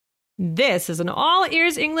This is an All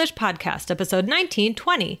Ears English podcast, episode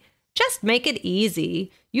 1920. Just make it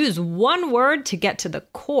easy. Use one word to get to the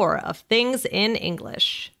core of things in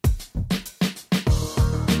English.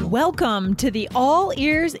 Welcome to the All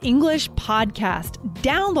Ears English podcast,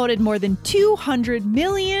 downloaded more than 200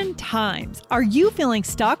 million times. Are you feeling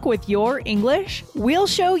stuck with your English? We'll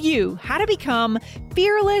show you how to become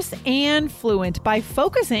fearless and fluent by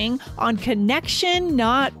focusing on connection,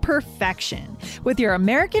 not perfection. With your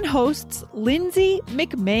American hosts, Lindsay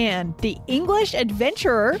McMahon, the English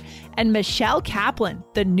adventurer, and Michelle Kaplan,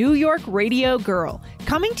 the New York radio girl,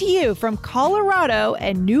 coming to you from Colorado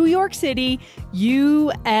and New York City,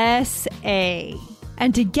 USA.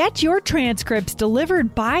 And to get your transcripts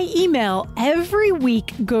delivered by email every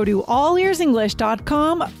week, go to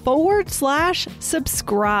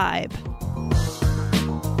allearsenglish.com/subscribe.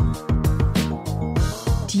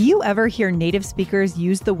 Do you ever hear native speakers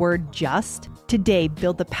use the word just? Today,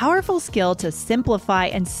 build the powerful skill to simplify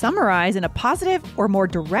and summarize in a positive or more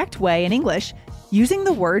direct way in English using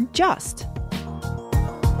the word just.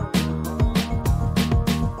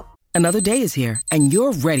 Another day is here, and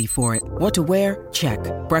you're ready for it. What to wear? Check.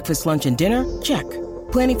 Breakfast, lunch, and dinner? Check.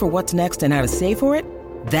 Planning for what's next and how to save for it?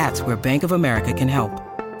 That's where Bank of America can help.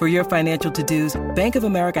 For your financial to-dos, Bank of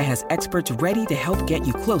America has experts ready to help get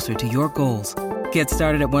you closer to your goals. Get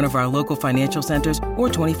started at one of our local financial centers or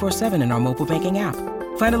 24/7 in our mobile banking app.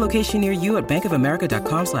 Find a location near you at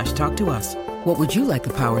bankofamerica.com/talktous. What would you like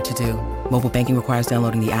the power to do? Mobile banking requires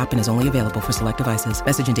downloading the app and is only available for select devices.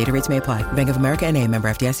 Message and data rates may apply. Bank of America N.A., member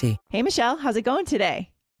FDIC. Hey, Michelle, how's it going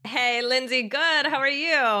today? Hey, Lindsay, good. How are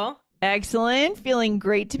you? Excellent. Feeling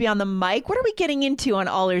great to be on the mic. What are we getting into on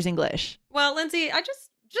All Ears English? Well, Lindsay, I just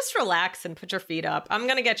relax and put your feet up. I'm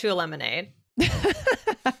going to get you a lemonade.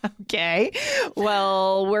 Okay.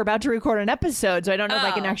 Well, we're about to record an episode, so I don't know if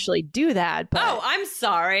I can actually do that. But... Oh, I'm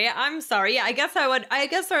sorry. Yeah, I guess I would. I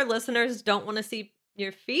guess our listeners don't want to see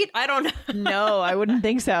your feet. I don't know. No, I wouldn't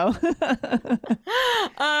think so.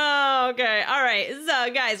 Oh, okay. All right.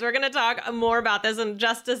 So, guys, we're going to talk more about this in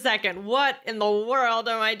just a second. What in the world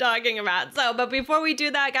am I talking about? But before we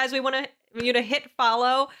do that, guys, we want you to hit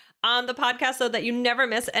follow on the podcast so that you never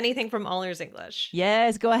miss anything from All Ears English.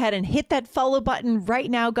 Yes, go ahead and hit that follow button right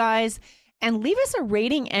now, guys, and leave us a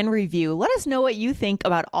rating and review. Let us know what you think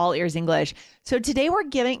about All Ears English. So today we're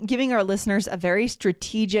giving our listeners a very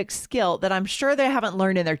strategic skill that I'm sure they haven't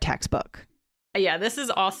learned in their textbook. Yeah, this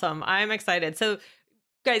is awesome. I'm excited. So,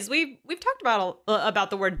 guys, we've talked about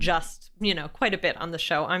the word just, quite a bit on the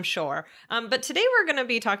show, I'm sure. But today we're going to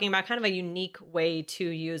be talking about kind of a unique way to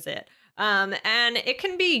use it. And it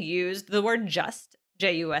can be used, the word just,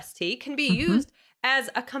 J-U-S-T, can be used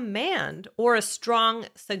as a command or a strong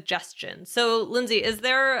suggestion. So, Lindsay, is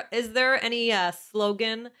there any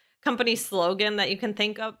company slogan that you can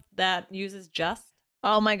think of that uses just?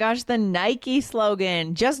 Oh my gosh, the Nike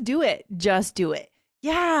slogan, just do it, just do it.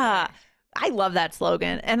 Yeah, I love that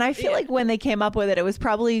slogan. And I feel like when they came up with it, it was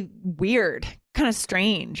probably weird, kind of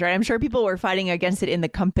strange, right? I'm sure people were fighting against it in the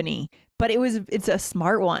company, but it's a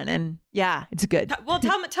smart one. And yeah, it's good. Well,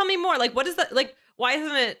 tell me more. Like, what is that? Like, why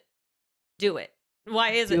isn't it do it?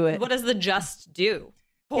 Why is do it? What does the just do?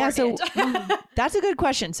 Yeah, so that's a good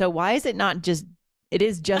question. So why is it not just, it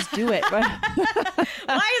is just do it.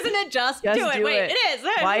 Why isn't it just do it? Wait, it is.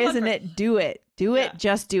 Why isn't it do it? Do it,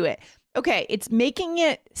 just do it. Okay, it's making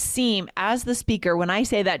it seem, as the speaker, when I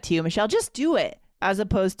say that to you, Michelle, just do it, as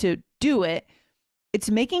opposed to do it,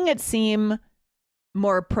 it's making it seem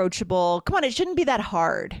more approachable. Come on, it shouldn't be that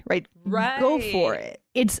hard, right? Right. Go for it.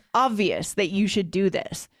 It's obvious that you should do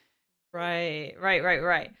this. Right.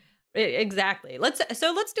 Exactly. Let's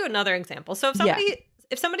do another example. So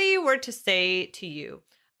if somebody were to say to you,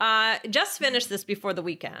 just finish this before the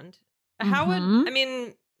weekend, how would,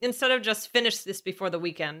 instead of just finish this before the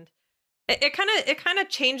weekend, it kind of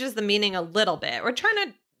changes the meaning a little bit. We're trying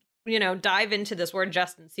to, dive into this word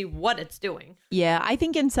just and see what it's doing. Yeah, I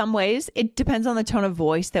think in some ways it depends on the tone of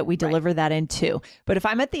voice that we deliver that into. But if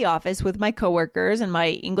I'm at the office with my coworkers and my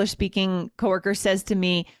English speaking coworker says to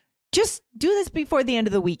me, just do this before the end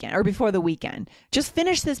of the weekend or before the weekend. Just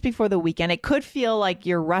finish this before the weekend. It could feel like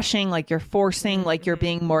you're rushing, like you're forcing, like you're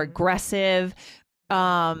being more aggressive.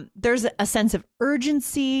 There's a sense of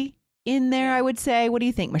urgency in there, I would say. What do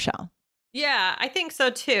you think, Michelle? Yeah, I think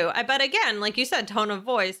so too. But again, like you said, tone of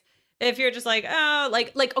voice. If you're just like, oh,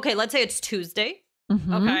 like, okay, let's say it's Tuesday.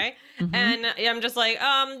 Okay. And I'm just like,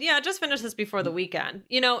 just finish this before the weekend.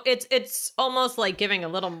 It's almost like giving a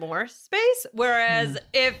little more space. Whereas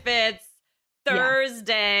if it's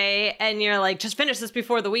Thursday and you're like, just finish this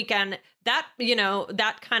before the weekend, that,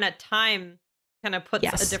 that kind of time kind of puts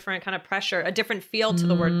Yes. a different kind of pressure, a different feel to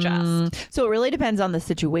the word just. So it really depends on the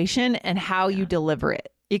situation and how you deliver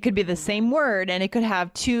it. It could be the same word and it could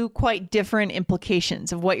have two quite different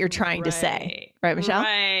implications of what you're trying to say. Right, Michelle?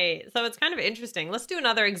 Right. So it's kind of interesting. Let's do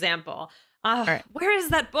another example. right. Where is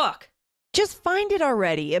that book? Just find it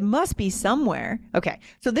already. It must be somewhere. Okay.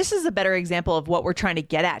 So this is a better example of what we're trying to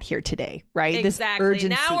get at here today, right? Exactly. This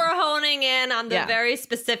urgency. Now we're honing in on the very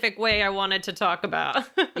specific way I wanted to talk about.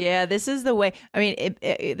 Yeah, this is the way. I mean,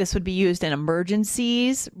 this would be used in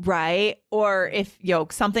emergencies, right? Or if,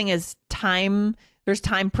 something is there's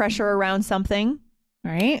time pressure around something,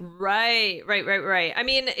 right? Right. I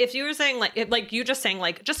mean, if you were saying like you just saying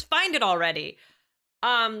like, just find it already.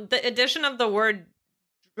 The addition of the word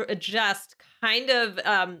just kind of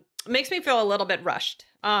makes me feel a little bit rushed.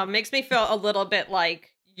 Makes me feel a little bit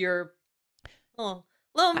like you're little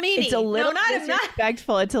meanie. It's a little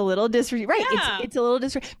disrespectful. It's a little disrespectful. Right. Yeah. It's a little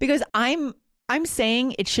disrespectful because I'm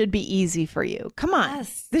saying it should be easy for you. Come on.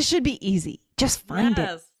 Yes. This should be easy. Just find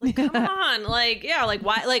it. Like, come on. Like, yeah, like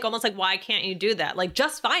why, like almost like, why can't you do that? Like,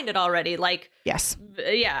 just find it already. Like, yes.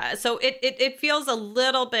 Yeah. So it feels a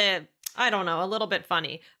little bit, I don't know, a little bit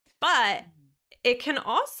funny, but it can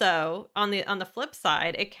also on the flip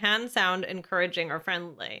side, it can sound encouraging or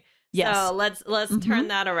friendly. Yes. So let's turn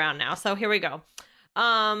that around now. So here we go.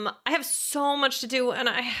 I have so much to do and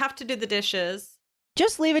I have to do the dishes.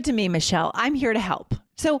 Just leave it to me, Michelle. I'm here to help.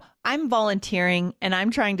 So I'm volunteering and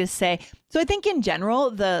I'm trying to say, so I think in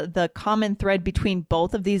general, the common thread between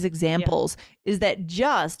both of these examples is that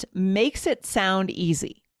just makes it sound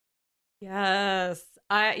easy. Yes.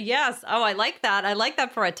 Yes. Oh, I like that. I like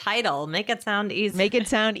that for a title. Make it sound easy. Make it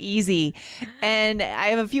sound easy. And I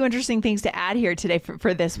have a few interesting things to add here today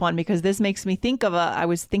for this one, because this makes me think of I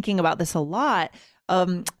was thinking about this a lot.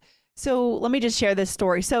 So let me just share this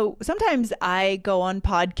story. So sometimes I go on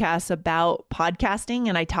podcasts about podcasting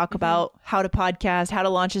and I talk about how to podcast, how to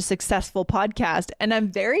launch a successful podcast. And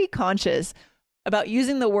I'm very conscious about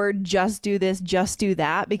using the word just do this, just do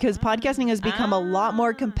that, because podcasting has become a lot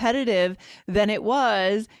more competitive than it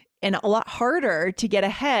was and a lot harder to get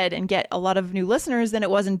ahead and get a lot of new listeners than it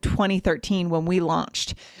was in 2013 when we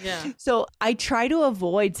launched. Yeah. So I try to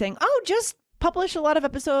avoid saying, oh, just publish a lot of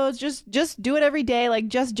episodes, just do it every day, like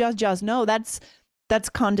just. No, that's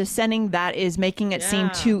condescending. That is making it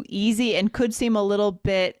seem too easy and could seem a little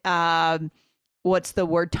bit, what's the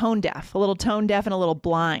word? Tone deaf, a little tone deaf and a little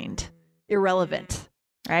blind, irrelevant,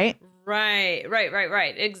 right?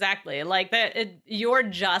 Right. Exactly. Like that, your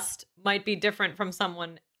just might be different from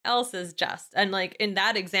someone else's just. And like in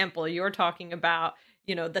that example, you're talking about,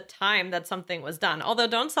 the time that something was done. Although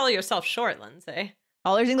don't sell yourself short, Lindsay.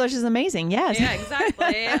 All Ears English is amazing. Yes. Yeah,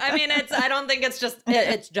 exactly. I mean, I don't think it's just,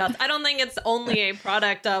 I don't think it's only a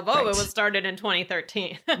product of, it was started in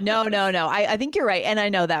 2013. No. I think you're right. And I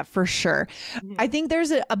know that for sure. I think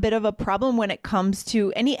there's a bit of a problem when it comes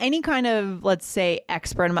to any kind of, let's say,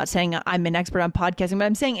 expert. I'm not saying I'm an expert on podcasting, but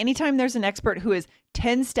I'm saying anytime there's an expert who is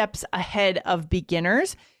 10 steps ahead of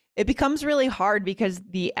beginners, it becomes really hard because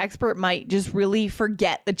the expert might just really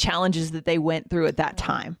forget the challenges that they went through at that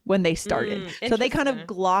time when they started. So they kind of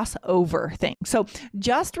gloss over things. So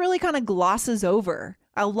just really kind of glosses over.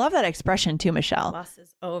 I love that expression too, Michelle.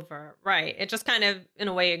 Glosses over. Right. It just kind of, in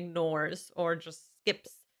a way, ignores or just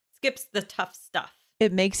skips the tough stuff.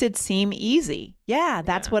 It makes it seem easy. Yeah,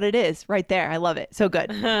 that's what it is right there. I love it. So good.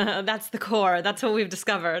 That's the core. That's what we've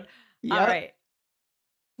discovered. Yep. All right.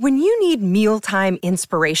 When you need mealtime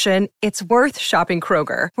inspiration, it's worth shopping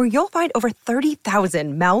Kroger, where you'll find over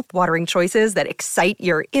 30,000 mouth-watering choices that excite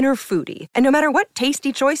your inner foodie. And no matter what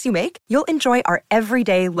tasty choice you make, you'll enjoy our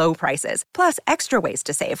everyday low prices, plus extra ways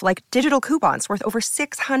to save, like digital coupons worth over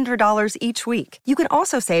 $600 each week. You can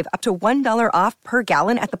also save up to $1 off per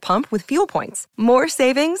gallon at the pump with fuel points. More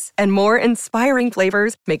savings and more inspiring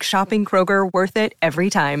flavors make shopping Kroger worth it every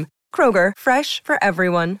time. Kroger, fresh for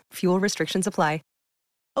everyone. Fuel restrictions apply.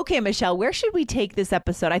 Okay, Michelle, where should we take this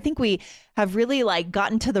episode? I think we have really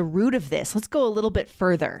gotten to the root of this. Let's go a little bit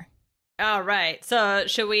further. All right. So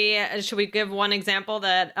should we give one example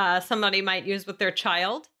that somebody might use with their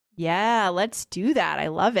child? Yeah, let's do that. I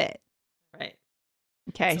love it. Right.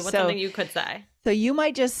 Okay. So what's something you could say? So you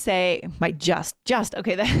might just say, okay.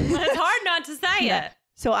 It's hard not to say it.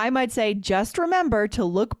 So I might say, just remember to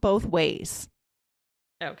look both ways.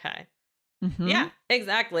 Okay. Mm-hmm. Yeah,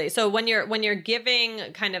 exactly. So when you're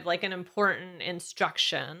giving kind of like an important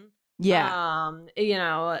instruction,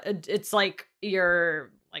 it's like you're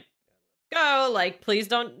like, go, like, please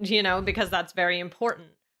don't, because that's very important.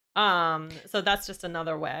 So that's just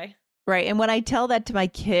another way. Right. And when I tell that to my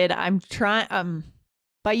kid, I'm trying,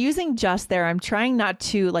 By using just there, I'm trying not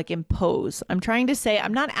to like impose. I'm trying to say,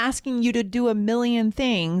 I'm not asking you to do a million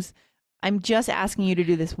things. I'm just asking you to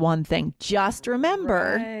do this one thing. Just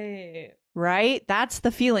remember, right? That's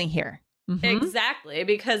the feeling here. Exactly.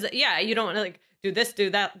 Because you don't want to like do this,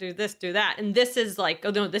 do that, do this, do that. And this is like,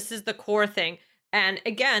 oh no, this is the core thing. And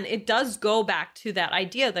again, it does go back to that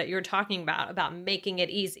idea that you're talking about making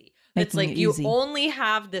it easy. It's like you only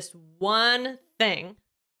have this one thing.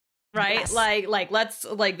 Right? Yes.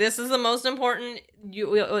 Like this is the most important.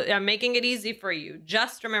 I'm making it easy for you.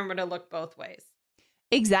 Just remember to look both ways.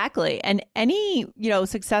 Exactly. And any,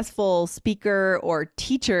 successful speaker or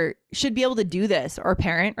teacher should be able to do this, or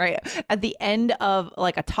parent, right? At the end of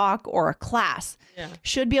like a talk or a class,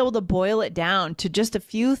 should be able to boil it down to just a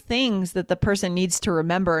few things that the person needs to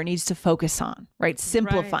remember or needs to focus on, right?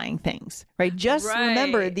 Simplifying things, right? Just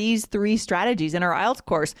remember these 3 strategies in our IELTS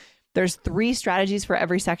course. There's 3 strategies for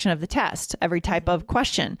every section of the test, every type of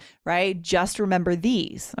question, right? Just remember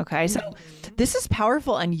these. Okay. So this is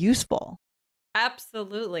powerful and useful.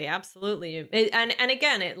 Absolutely. Absolutely. And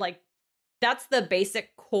again, it like, that's the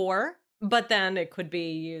basic core, but then it could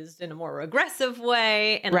be used in a more aggressive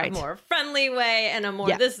way, in a more friendly way, and a more,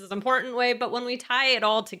 this is important way. But when we tie it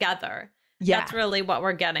all together, that's really what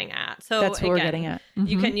we're getting at. So that's what we're getting at.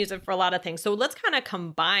 You can use it for a lot of things. So let's kind of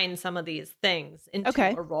combine some of these things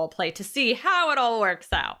into a role play to see how it all works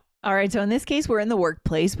out. All right. So in this case, we're in the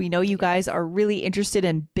workplace. We know you guys are really interested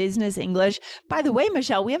in business English. By the way,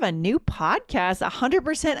 Michelle, we have a new podcast,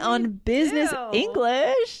 100% on business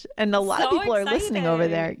English. And a lot of people are listening over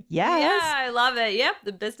there. Yes. Yeah, I love it. Yep.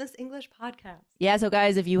 The Business English Podcast. Yeah. So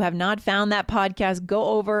guys, if you have not found that podcast, go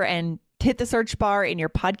over and hit the search bar in your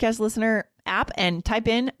podcast listener app and type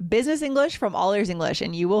in Business English from All Ears English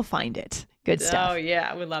and you will find it. Good stuff. Oh,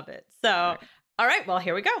 yeah. We love it. So, all right. Well,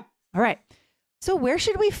 here we go. All right. So where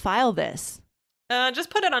should we file this? Just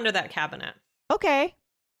put it under that cabinet. Okay.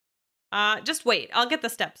 Just wait. I'll get the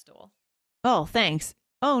step stool. Oh, thanks.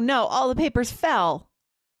 Oh, no. All the papers fell.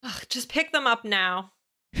 Ugh, just pick them up now.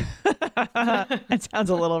 That sounds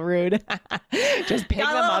a little rude. Just pick them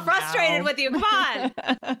up. Got a little frustrated with you. Come on.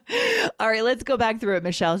 All right, let's go back through it,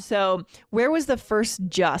 Michelle. So where was the first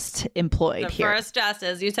just employed here? The first just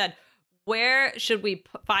is, you said, where should we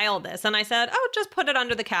file this? And I said, oh, just put it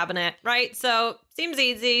under the cabinet, right? So seems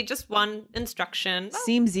easy. Just one instruction.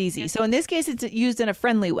 Seems easy. So in this case, it's used in a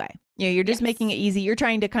friendly way. You're just making it easy. You're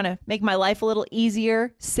trying to kind of make my life a little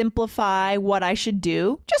easier, simplify what I should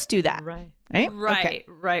do. Just do that. Right. Okay.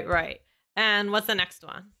 Right. And what's the next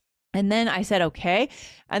one? And then I said, okay.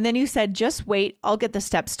 And then you said, just wait, I'll get the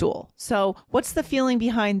step stool. So what's the feeling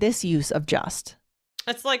behind this use of just?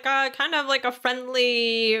 It's like kind of like a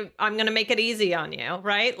friendly, I'm going to make it easy on you,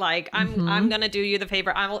 right? Like I'm going to do you the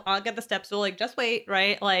favor. I'll get the step stool. Like, just wait,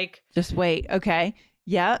 right? Like, just wait. Okay.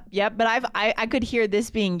 Yeah. But I could hear this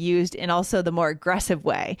being used in also the more aggressive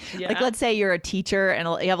way. Yeah. Like, let's say you're a teacher and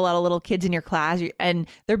you have a lot of little kids in your class and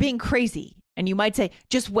they're being crazy. And you might say,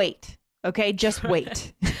 just wait. Okay, just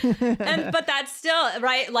wait. But that's still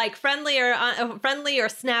right, like friendly or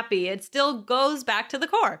snappy. It still goes back to the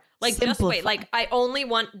core. Like, simplify. Just wait. Like, I only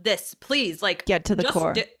want this, please. Like, get to the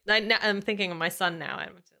core. I'm thinking of my son now.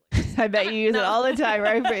 I bet you use it all the time,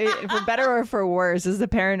 right? For better or for worse, as a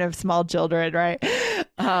parent of small children, right?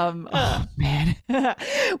 Oh man,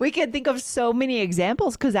 we can think of so many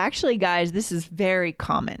examples because actually, guys, this is very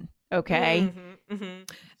common. Okay.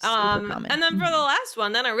 And then for the last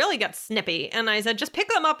one, then I really got snippy and I said, just pick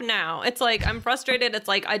them up now. It's like, I'm frustrated. It's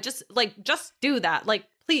like, just do that. Like,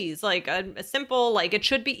 please, like a simple, like it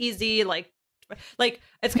should be easy. Like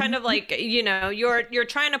it's kind of like, you're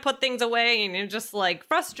trying to put things away and you're just like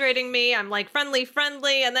frustrating me. I'm like friendly.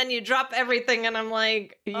 And then you drop everything and I'm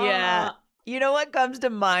like, yeah. You know what comes to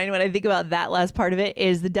mind when I think about that last part of it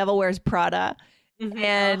is The Devil Wears Prada.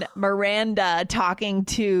 And Miranda talking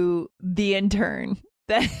to the intern.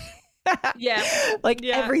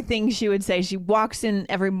 Everything she would say. She walks in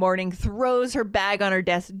every morning, throws her bag on her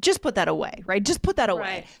desk. Just put that away, right? Just put that away.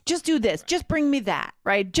 Right. Just do this. Just bring me that,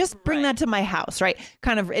 right? Just bring that to my house, right?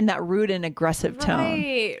 Kind of in that rude and aggressive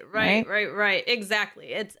tone. Right.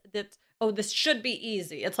 Exactly. It's this should be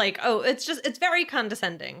easy. It's like, it's very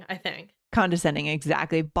condescending, I think. Condescending,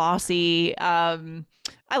 exactly. Bossy.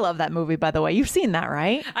 I love that movie, by the way. You've seen that,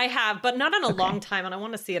 right? I have, but not in a long time, and I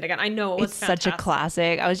want to see it again. I know it was fantastic. Such a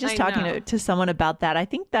classic. I was just talking to someone about that. I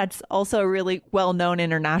think that's also really well known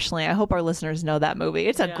internationally. I hope our listeners know that movie.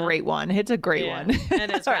 It's a great one. It's a great one. It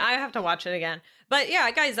is. I have to watch it again. But yeah,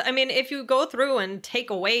 guys, I mean, if you go through and take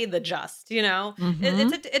away the just,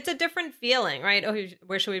 it's a different feeling, right? Oh,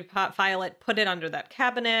 where should we file it? Put it under that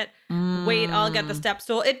cabinet. wait, I'll get the step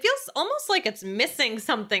stool. It feels almost like it's missing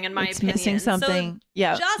something in my opinion. It's missing something. So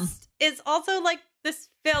yeah. Just is also like this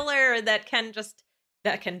filler that can just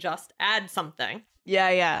add something.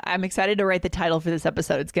 Yeah. I'm excited to write the title for this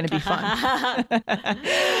episode. It's going to be fun.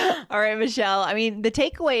 All right, Michelle. I mean, the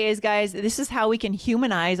takeaway is, guys, this is how we can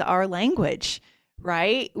humanize our language,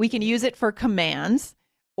 right? We can use it for commands,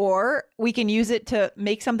 or we can use it to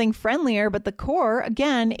make something friendlier. But the core,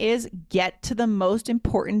 again, is get to the most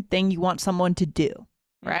important thing you want someone to do,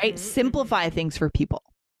 right? Simplify things for people.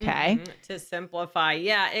 Okay. To simplify.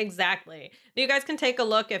 Yeah, exactly. You guys can take a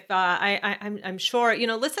look if I'm sure,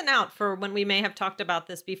 listen out for when we may have talked about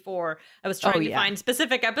this before. I was trying to find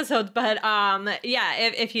specific episodes, but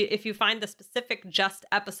if you find the specific just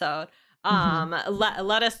episode,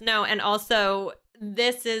 let us know. And also,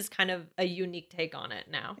 this is kind of a unique take on it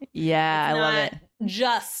now. Yeah, I love it.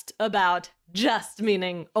 Just about just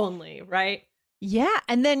meaning only, right? Yeah.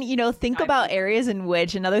 And then, think about areas in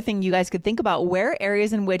which, another thing you guys could think about, where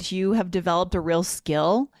areas in which you have developed a real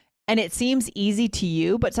skill and it seems easy to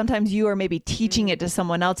you, but sometimes you are maybe teaching it to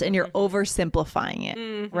someone else and you're oversimplifying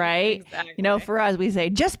it, right? Exactly. For us, we say,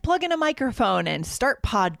 just plug in a microphone and start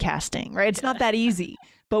podcasting, right? It's not that easy,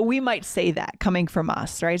 but we might say that coming from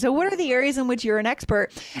us, right? So what are the areas in which you're an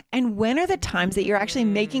expert? And when are the times that you're actually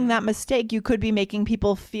making that mistake? You could be making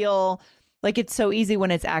people feel like it's so easy when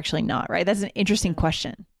it's actually not, right? That's an interesting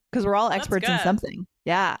question because we're all experts in something.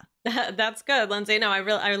 Yeah. That's good, Lindsay. No,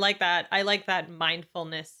 I like that. I like that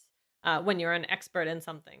mindfulness when you're an expert in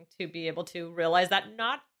something, to be able to realize that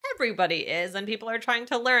not everybody is, and people are trying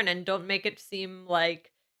to learn, and don't make it seem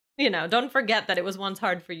like, don't forget that it was once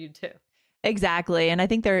hard for you too. Exactly. And I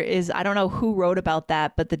think there is, I don't know who wrote about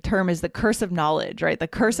that, but the term is the curse of knowledge, right? The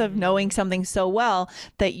curse of knowing something so well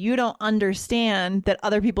that you don't understand that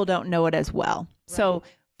other people don't know it as well. Right. So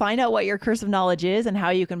find out what your curse of knowledge is and how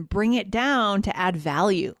you can bring it down to add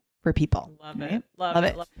value for people. Love it. Love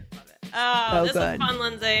it. Oh, so this was fun,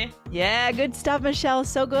 Lindsay. Yeah, good stuff, Michelle.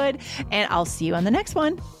 So good. And I'll see you on the next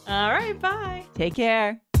one. All right. Bye. Take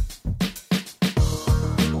care.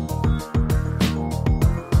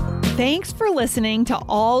 Thanks for listening to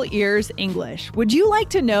All Ears English. Would you like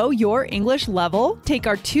to know your English level? Take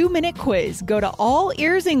our 2-minute quiz. Go to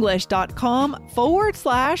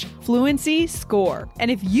allearsenglish.com/fluency score. And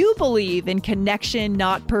if you believe in connection,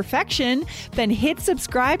 not perfection, then hit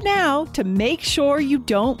subscribe now to make sure you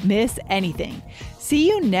don't miss anything. See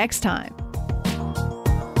you next time.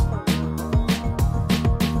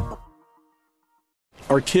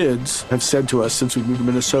 Our kids have said to us since we moved to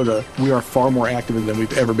Minnesota, we are far more active than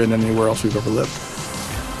we've ever been anywhere else we've ever lived.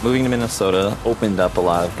 Moving to Minnesota opened up a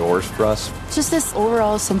lot of doors for us. Just this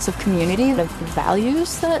overall sense of community, the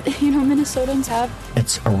values that, Minnesotans have.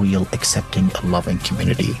 It's a real accepting, loving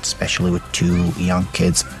community, especially with 2 young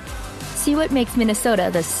kids. See what makes Minnesota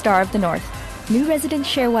the star of the North. New residents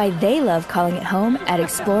share why they love calling it home at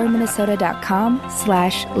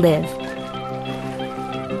exploreminnesota.com/live.